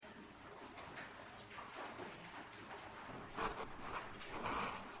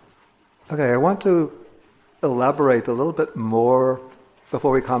Okay, I want to elaborate a little bit more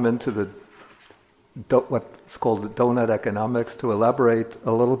before we come into the what's called the Doughnut economics, to elaborate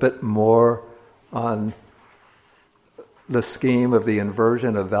a little bit more on the scheme of the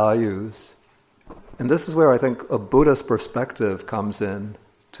inversion of values. And this is where I think a Buddhist perspective comes in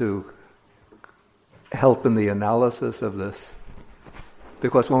to help in the analysis of this.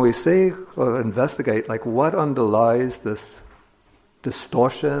 Because when we see or investigate, like, what underlies this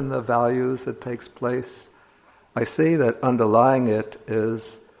distortion of values that takes place, I see that underlying it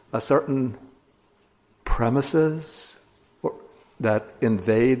is a certain premises that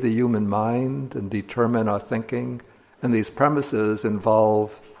invade the human mind and determine our thinking. And these premises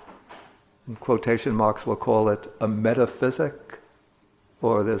involve, in quotation marks, we'll call it a metaphysic,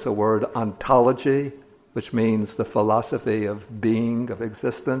 or there's a word ontology, which means the philosophy of being, of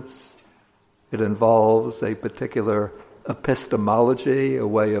existence. It involves a particular epistemology, a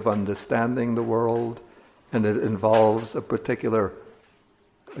way of understanding the world, and it involves a particular,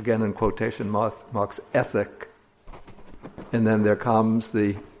 again in quotation marks, ethic. And then there comes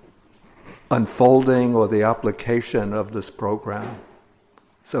the unfolding or the application of this program.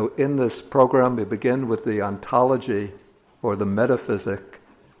 So in this program we begin with the ontology or the metaphysic,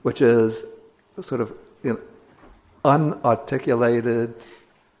 which is sort of unarticulated,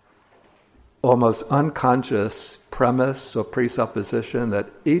 almost unconscious premise or presupposition that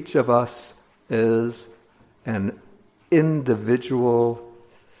each of us is an individual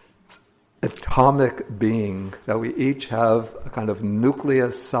atomic being, that we each have a kind of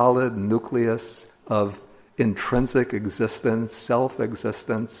nucleus, solid nucleus of intrinsic existence,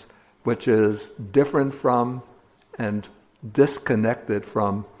 self-existence, which is different from and disconnected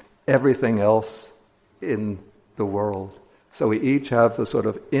from everything else in the world. So we each have the sort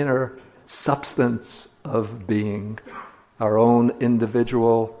of inner substance of being, our own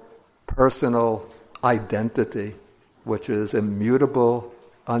individual, personal identity, which is immutable,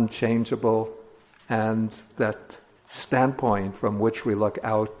 unchangeable, and that standpoint from which we look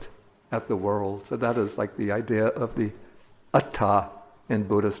out at the world. So that is like the idea of the atta in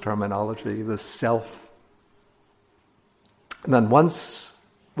Buddhist terminology, the self. And then once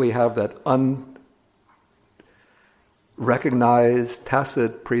we have that unrecognized,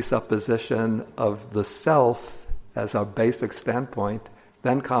 tacit presupposition of the self as our basic standpoint,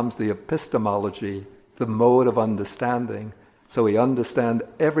 then comes the epistemology, the mode of understanding. So we understand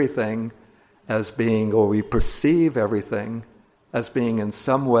everything as being, or we perceive everything as being in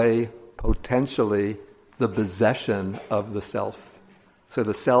some way potentially the possession of the self. So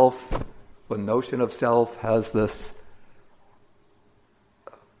the self, the notion of self, has this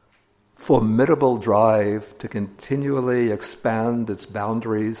formidable drive to continually expand its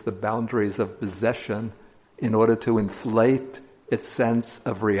boundaries, the boundaries of possession, in order to inflate its sense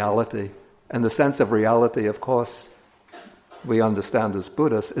of reality. And the sense of reality, of course, we understand as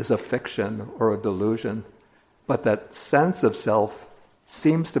Buddhists, is a fiction or a delusion. But that sense of self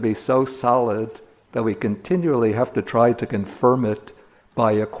seems to be so solid that we continually have to try to confirm it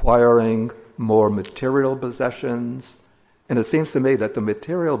by acquiring more material possessions. And it seems to me that the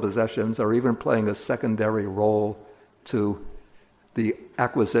material possessions are even playing a secondary role to the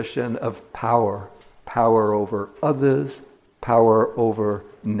acquisition of power over others, power over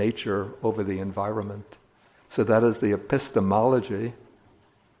nature, over the environment. So that is the epistemology,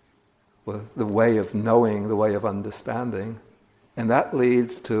 the way of knowing, the way of understanding. And that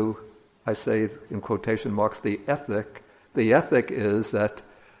leads to, I say in quotation marks, the ethic. The ethic is that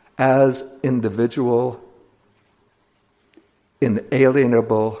as individual,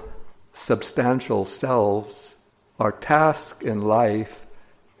 inalienable, substantial selves, our task in life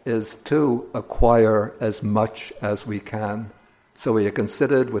is to acquire as much as we can. So we are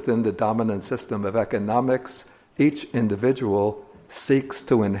considered within the dominant system of economics. Each individual seeks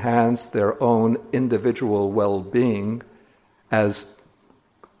to enhance their own individual well-being as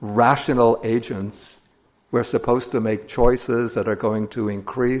rational agents. We're supposed to make choices that are going to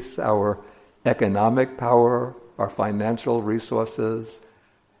increase our economic power, our financial resources,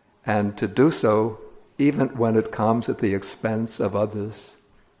 and to do so even when it comes at the expense of others,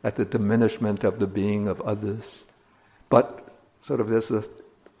 at the diminishment of the being of others. But sort of there's a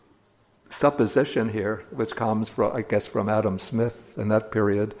supposition here, which comes from, I guess, from Adam Smith in that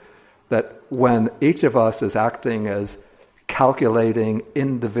period, that when each of us is acting as calculating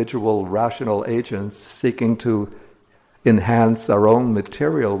individual rational agents seeking to enhance our own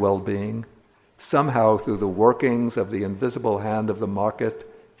material well-being, somehow through the workings of the invisible hand of the market,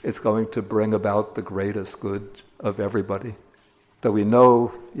 it's going to bring about the greatest good of everybody. Though we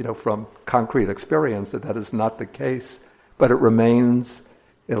know, from concrete experience that is not the case, but it remains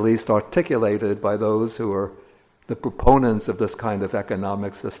at least articulated by those who are the proponents of this kind of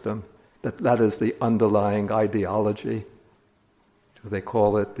economic system, that is the underlying ideology. They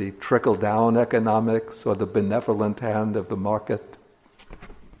call it the trickle-down economics or the benevolent hand of the market.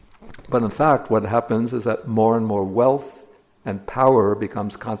 But in fact, what happens is that more and more wealth and power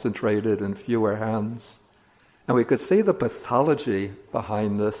becomes concentrated in fewer hands. And we could see the pathology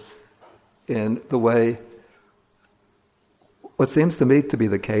behind this in the way, what seems to me to be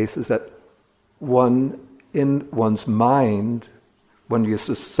the case is that in one's mind, when you're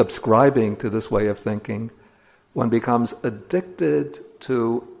subscribing to this way of thinking, one becomes addicted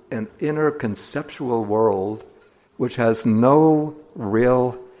to an inner conceptual world which has no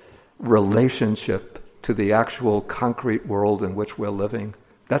real relationship to the actual concrete world in which we're living.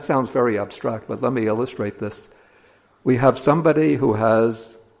 That sounds very abstract, but let me illustrate this. We have somebody who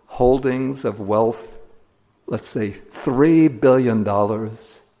has holdings of wealth, let's say $3 billion,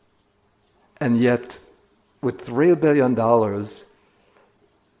 and yet with $3 billion,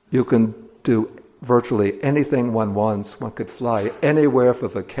 you can do virtually anything one wants. One could fly anywhere for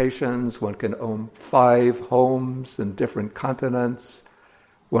vacations. One can own 5 homes in different continents.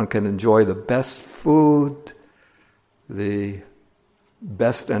 One can enjoy the best food, the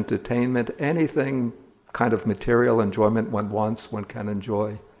best entertainment, anything kind of material enjoyment one wants, one can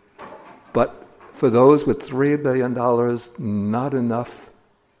enjoy. But for those with $3 billion, not enough.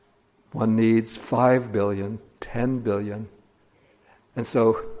 One needs 5 billion, 10 billion. And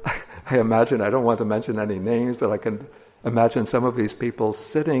so I imagine, I don't want to mention any names, but I can imagine some of these people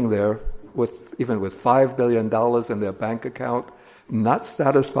sitting there even with $5 billion in their bank account, not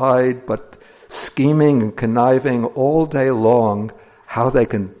satisfied, but scheming and conniving all day long how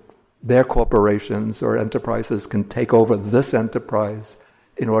their corporations or enterprises can take over this enterprise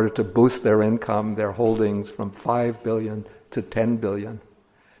in order to boost their income, their holdings from 5 billion to 10 billion.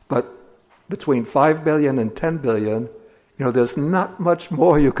 But between 5 billion and 10 billion, there's not much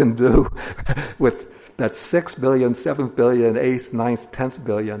more you can do with that 6 billion, 7 billion, 8th, 9th, 10th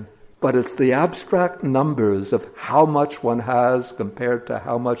billion. But it's the abstract numbers of how much one has compared to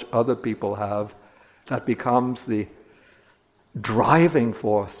how much other people have that becomes the driving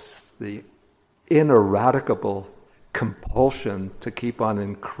force, the ineradicable compulsion to keep on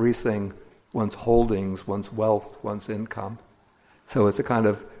increasing one's holdings, one's wealth, one's income. So it's a kind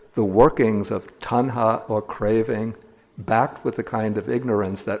of the workings of tanha or craving, backed with the kind of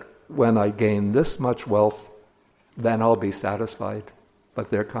ignorance that when I gain this much wealth, then I'll be satisfied. But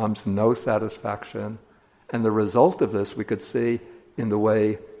there comes no satisfaction. And the result of this we could see in the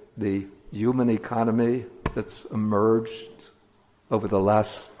way the human economy that's emerged over the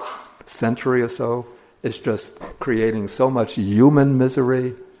last century or so is just creating so much human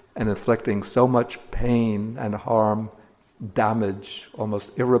misery and inflicting so much pain and harm, damage,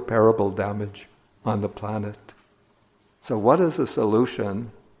 almost irreparable damage on the planet. So what is the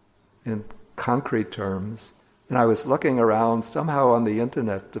solution in concrete terms? And I was looking around somehow on the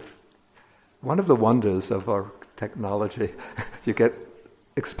internet. One of the wonders of our technology, you get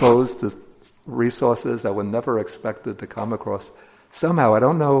exposed to resources that were never expected to come across. Somehow, I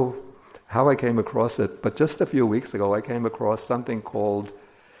don't know how I came across it, but just a few weeks ago I came across something called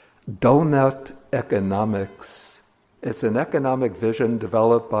Doughnut economics. It's an economic vision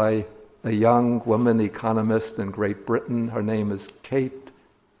developed by a young woman economist in Great Britain. Her name is Kate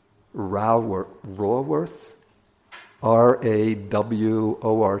Raworth, Raworth.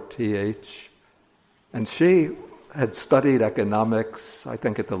 And she had studied economics, I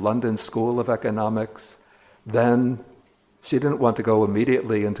think at the London School of Economics. Then she didn't want to go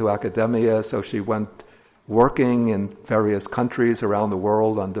immediately into academia, so she went working in various countries around the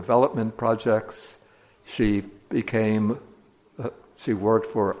world on development projects. She worked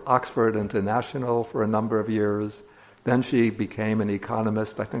for Oxford International for a number of years. Then she became an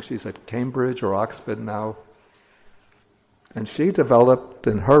economist. I think she's at Cambridge or Oxford now. And she developed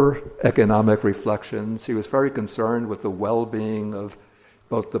in her economic reflections, she was very concerned with the well-being of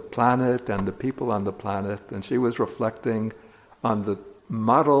both the planet and the people on the planet. And she was reflecting on the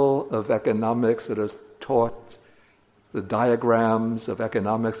model of economics that is taught, the diagrams of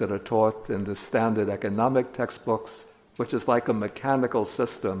economics that are taught in the standard economic textbooks, which is like a mechanical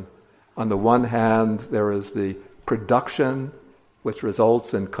system. On the one hand, there is the production, which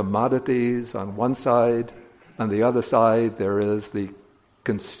results in commodities on one side. On the other side, there is the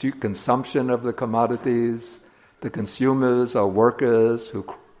consumption of the commodities. The consumers are workers who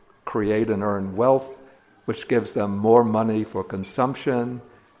create and earn wealth, which gives them more money for consumption,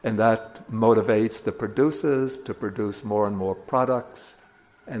 and that motivates the producers to produce more and more products.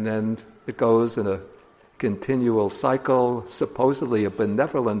 And then it goes in a continual cycle, supposedly a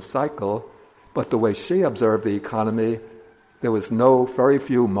benevolent cycle, but the way she observed the economy, there was very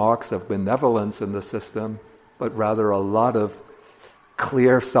few marks of benevolence in the system, but rather a lot of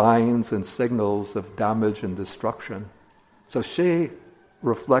clear signs and signals of damage and destruction. So she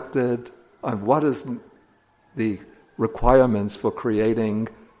reflected on what is the requirements for creating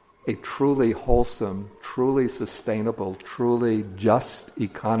a truly wholesome, truly sustainable, truly just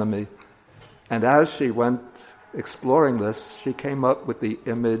economy. And as she went exploring this, she came up with the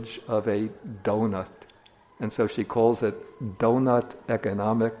image of a donut. And so she calls it donut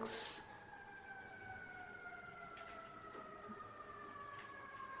economics.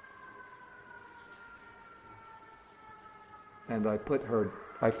 And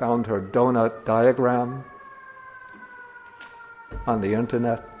I found her donut diagram on the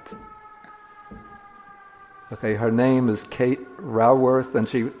internet. Okay, her name is Kate Raworth, and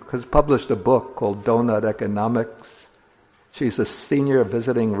she has published a book called Doughnut Economics. She's a senior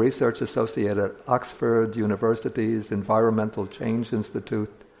visiting research associate at Oxford University's Environmental Change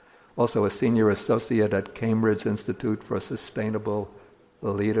Institute, also a senior associate at Cambridge Institute for Sustainable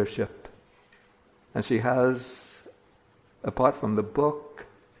Leadership. And she has, apart from the book,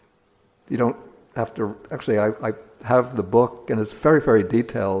 you don't have to, actually I have the book, and it's very, very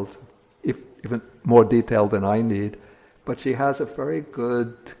detailed, even more detailed than I need, but she has a very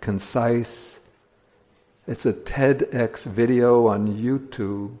good, concise, it's a TEDx video on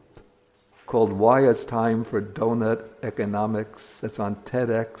YouTube called Why It's Time for Doughnut Economics. It's on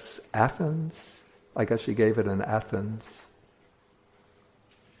TEDx Athens. I guess she gave it in Athens.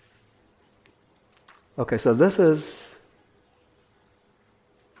 Okay, so this is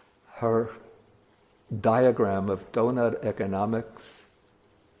her diagram of doughnut economics.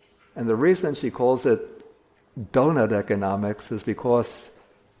 And the reason she calls it doughnut economics is because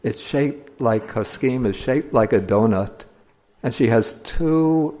it's shaped like, her scheme is shaped like a donut, and she has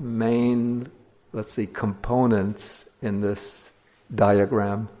two main, components in this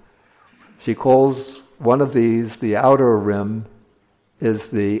diagram. She calls one of these, the outer rim, is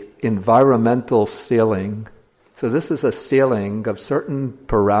the environmental ceiling. So this is a ceiling of certain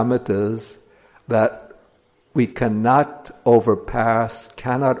parameters that we cannot overpass,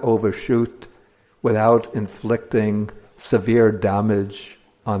 cannot overshoot without inflicting severe damage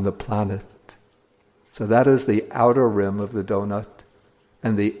on the planet. So that is the outer rim of the donut.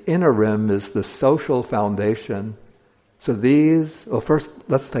 And the inner rim is the social foundation. So first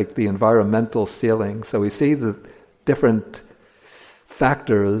let's take the environmental ceiling. So we see the different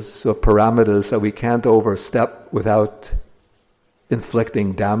factors or parameters that we can't overstep without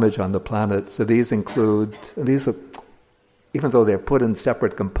inflicting damage on the planet. So these are, even though they're put in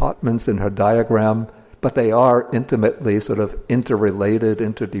separate compartments in her diagram, but they are intimately sort of interrelated,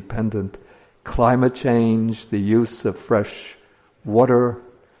 interdependent. Climate change, the use of fresh water,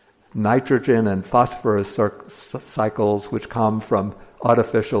 nitrogen and phosphorus cycles which come from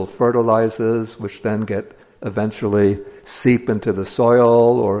artificial fertilizers, which then get eventually seep into the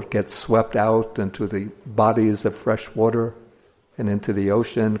soil or get swept out into the bodies of fresh water and into the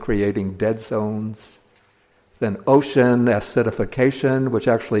ocean, creating dead zones. Then ocean acidification, which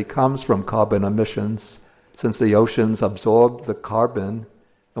actually comes from carbon emissions, since the oceans absorb the carbon,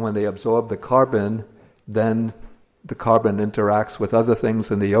 and when they absorb the carbon, then the carbon interacts with other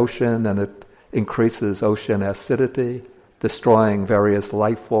things in the ocean, and it increases ocean acidity, destroying various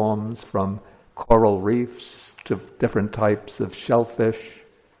life forms from coral reefs to different types of shellfish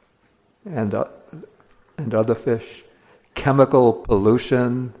and other fish. Chemical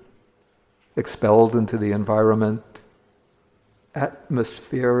pollution expelled into the environment.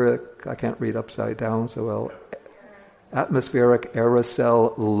 Atmospheric, I can't read upside down so well. Atmospheric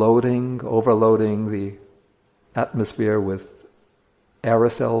aerosol loading, overloading the atmosphere with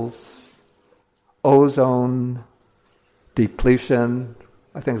aerosols. Ozone depletion.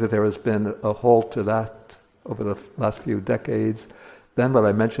 I think that there has been a halt to that over the last few decades. Then what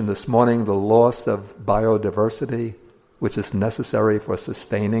I mentioned this morning, the loss of biodiversity, which is necessary for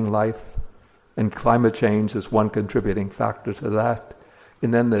sustaining life. And climate change is one contributing factor to that.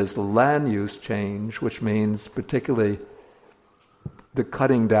 And then there's land use change, which means particularly the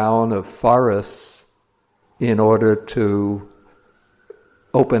cutting down of forests in order to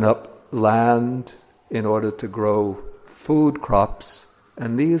open up land, in order to grow food crops.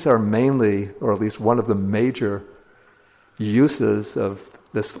 And these are mainly, or at least one of the major uses of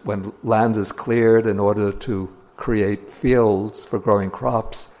this, when land is cleared in order to create fields for growing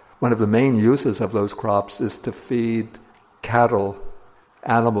crops. One of the main uses of those crops is to feed cattle,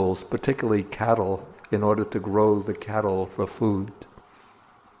 animals, particularly cattle, in order to grow the cattle for food.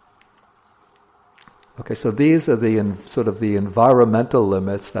 Okay, so these are the sort of the environmental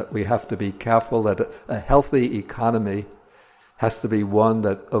limits that we have to be careful that a healthy economy has to be one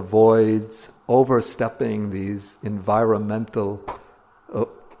that avoids overstepping these environmental,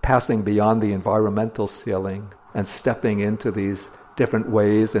 passing beyond the environmental ceiling and stepping into these different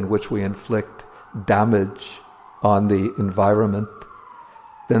ways in which we inflict damage on the environment.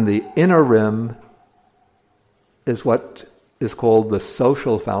 Then the inner rim is what is called the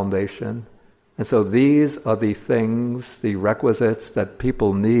social foundation. And so these are the things, the requisites that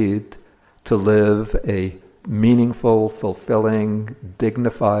people need to live a meaningful, fulfilling,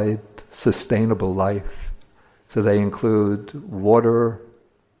 dignified, sustainable life. So they include water,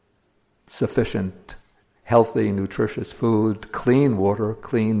 sufficient, healthy, nutritious food, clean water,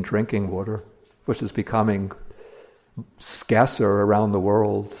 clean drinking water, which is becoming scarcer around the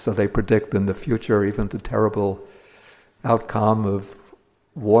world. So they predict in the future even the terrible outcome of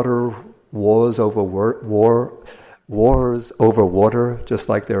wars over water, just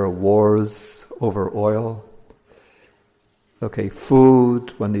like there are wars over oil. Okay,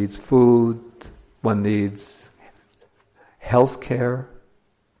 food, one needs health care,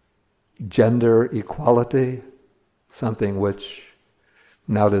 gender equality, something which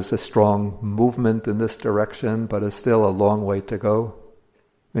now there's a strong movement in this direction, but it's still a long way to go.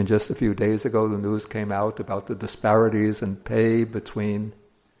 I mean, just a few days ago, the news came out about the disparities in pay between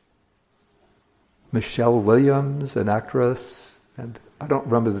Michelle Williams, an actress, and I don't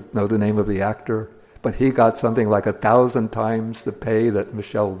know the name of the actor, but he got something like 1,000 times the pay that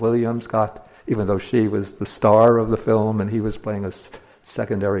Michelle Williams got, even though she was the star of the film and he was playing a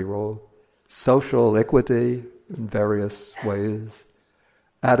secondary role. Social equity in various ways,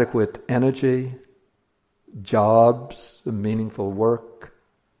 adequate energy, jobs, meaningful work,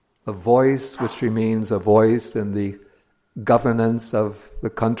 a voice, which means a voice in the governance of the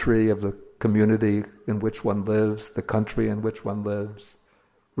country, of the community in which one lives, the country in which one lives,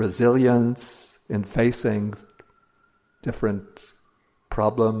 resilience in facing different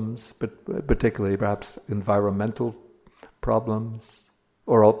problems, but particularly perhaps environmental problems,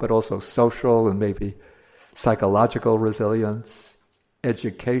 but also social and maybe psychological resilience,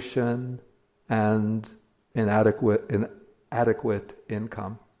 education, and inadequate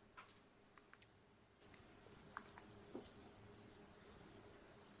income.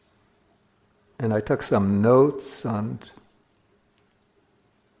 And I took some notes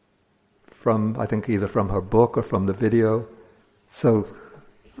from I think either from her book or from the video. So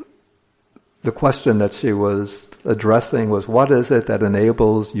the question that she was addressing was, what is it that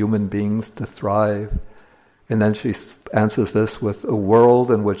enables human beings to thrive? And then she answers this with a world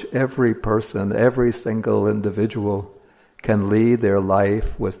in which every person, every single individual can lead their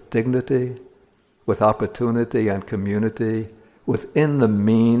life with dignity, with opportunity and community, within the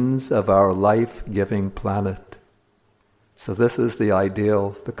means of our life-giving planet. So this is the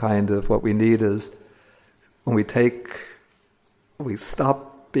ideal, the kind of what we need is when we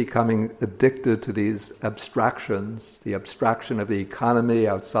stop becoming addicted to these abstractions, the abstraction of the economy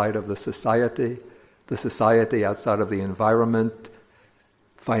outside of the society outside of the environment,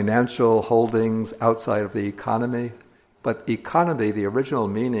 financial holdings outside of the economy. But economy, the original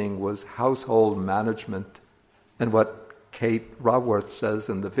meaning was household management. And what Kate Raworth says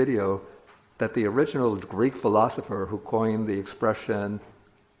in the video, that the original Greek philosopher who coined the expression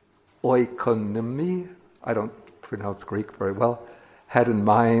oikonomy, I don't pronounce Greek very well, had in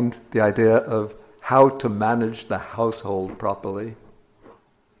mind the idea of how to manage the household properly.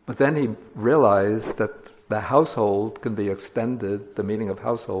 But then he realized that the household can be extended, the meaning of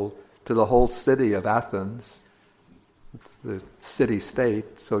household, to the whole city of Athens, the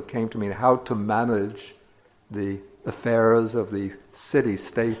city-state. So it came to mean how to manage the affairs of the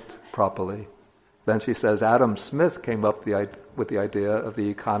city-state properly. Then she says Adam Smith came up with the idea of the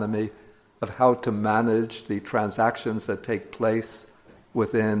economy, of how to manage the transactions that take place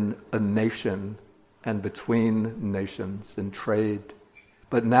within a nation and between nations in trade.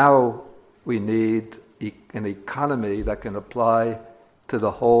 But now we need an economy that can apply to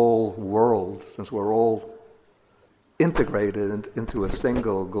the whole world, since we're all integrated into a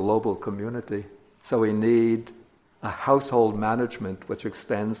single global community. So we need a household management which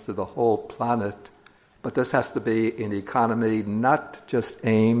extends to the whole planet. But this has to be an economy not just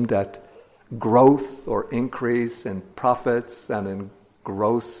aimed at growth or increase in profits and in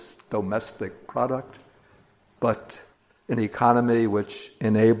gross domestic product, but an economy which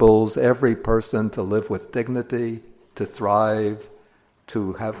enables every person to live with dignity, to thrive,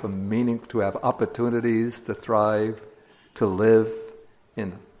 to have a meaning, to have opportunities to thrive, to live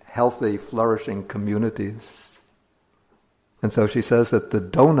in healthy, flourishing communities. And so she says that the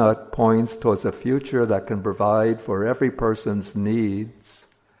donut points towards a future that can provide for every person's needs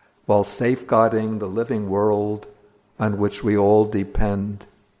while safeguarding the living world on which we all depend.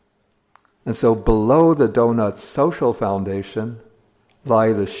 And so below the donut's social foundation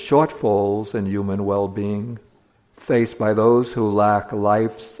lie the shortfalls in human well-being faced by those who lack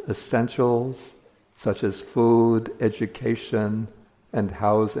life's essentials, such as food, education, and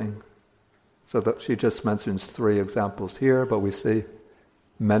housing. So that she just mentions 3 examples here, but we see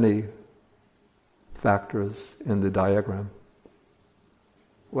many factors in the diagram.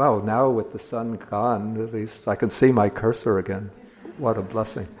 Wow, now with the sun gone, at least I can see my cursor again. What a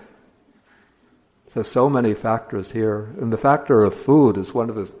blessing. So many factors here. And the factor of food is one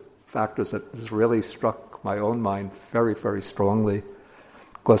of the factors that has really struck my own mind very, very strongly.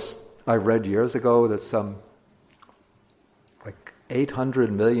 Because I read years ago that some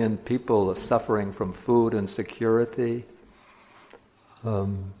 800 million people are suffering from food insecurity.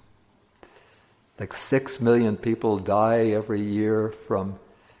 6 million people die every year from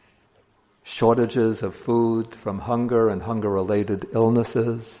shortages of food, from hunger and hunger-related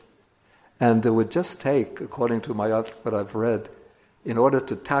illnesses. And it would just take, according to what I've read, in order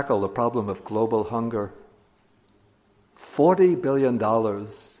to tackle the problem of global hunger, $40 billion,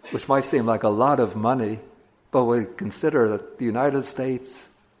 which might seem like a lot of money, but we consider that the United States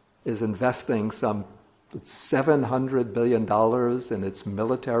is investing some $700 billion in its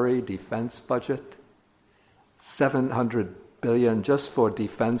military defense budget. $700 billion just for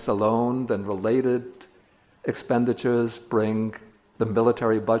defense alone, then related expenditures bring the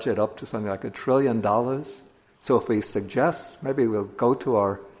military budget up to something like $1 trillion. So if we suggest, maybe we'll go to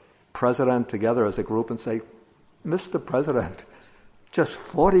our president together as a group and say, Mr. President, just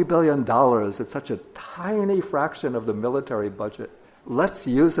 $40 billion, it's such a tiny fraction of the military budget. Let's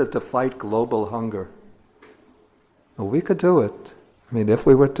use it to fight global hunger. Well, we could do it. I mean, if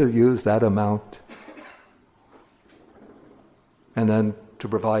we were to use that amount, and then to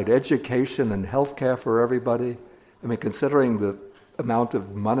provide education and health care for everybody, I mean, considering the amount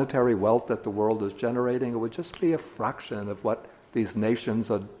of monetary wealth that the world is generating, it would just be a fraction of what these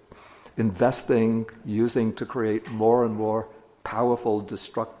nations are investing, using to create more and more powerful,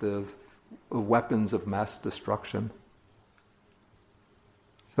 destructive weapons of mass destruction.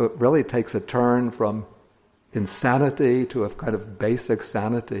 So it really takes a turn from insanity to a kind of basic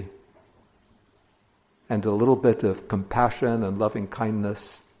sanity, and a little bit of compassion and loving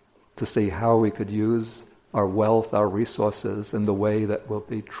kindness to see how we could use our wealth, our resources in the way that will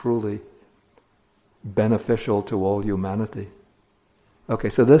be truly beneficial to all humanity. Okay,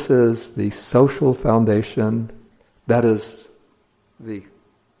 so this is the social foundation. That is the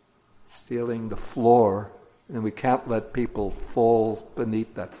ceiling, the floor, and we can't let people fall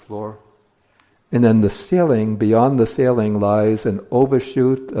beneath that floor. And then the ceiling, beyond the ceiling, lies an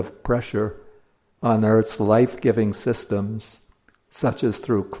overshoot of pressure on Earth's life-giving systems, such as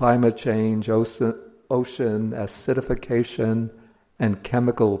through climate change, ocean acidification, and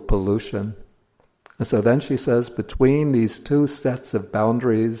chemical pollution. And so then she says, between these 2 sets of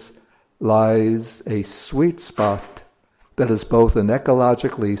boundaries lies a sweet spot that is both an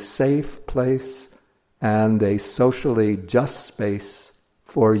ecologically safe place and a socially just space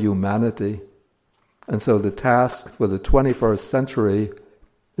for humanity. And so the task for the 21st century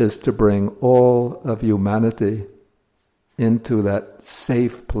is to bring all of humanity into that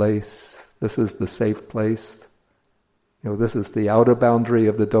safe place. This is the safe place. This is the outer boundary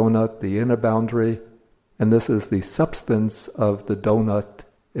of the donut, the inner boundary, and this is the substance of the donut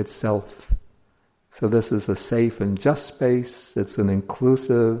itself. So this is a safe and just space. It's an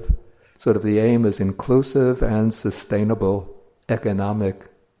inclusive, sort of the aim is inclusive and sustainable economic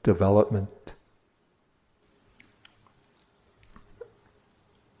development.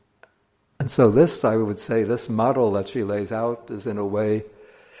 And so this, I would say, this model that she lays out is in a way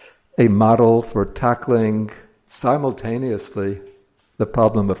a model for tackling simultaneously the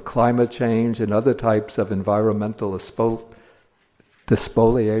problem of climate change and other types of environmental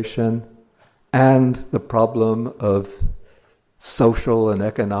despoliation, and the problem of social and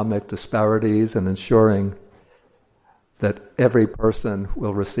economic disparities, and ensuring that every person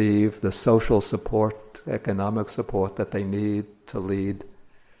will receive the social support, economic support that they need to lead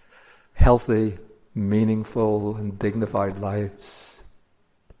healthy, meaningful, and dignified lives.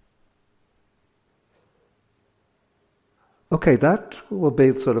 Okay, that will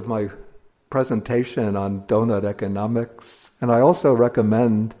be sort of my presentation on donut economics. And I also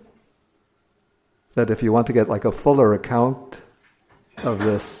recommend that if you want to get like a fuller account of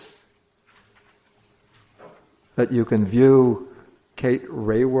this, that you can view Kate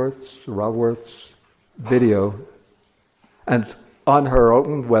Raworth's video And on her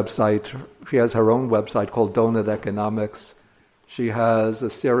own website, she has her own website called Doughnut Economics. She has a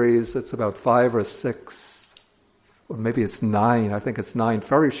series that's about 5 or 6, or maybe it's 9, I think it's 9,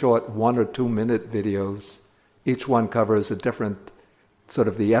 very short 1 or 2 minute videos. Each one covers a different, sort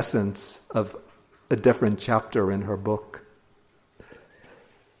of the essence of a different chapter in her book.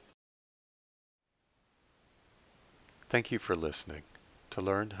 Thank you for listening. To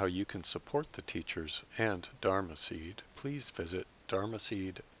learn how you can support the teachers and Dharma Seed, please visit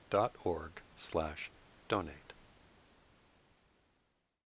dharmaseed.org/donate.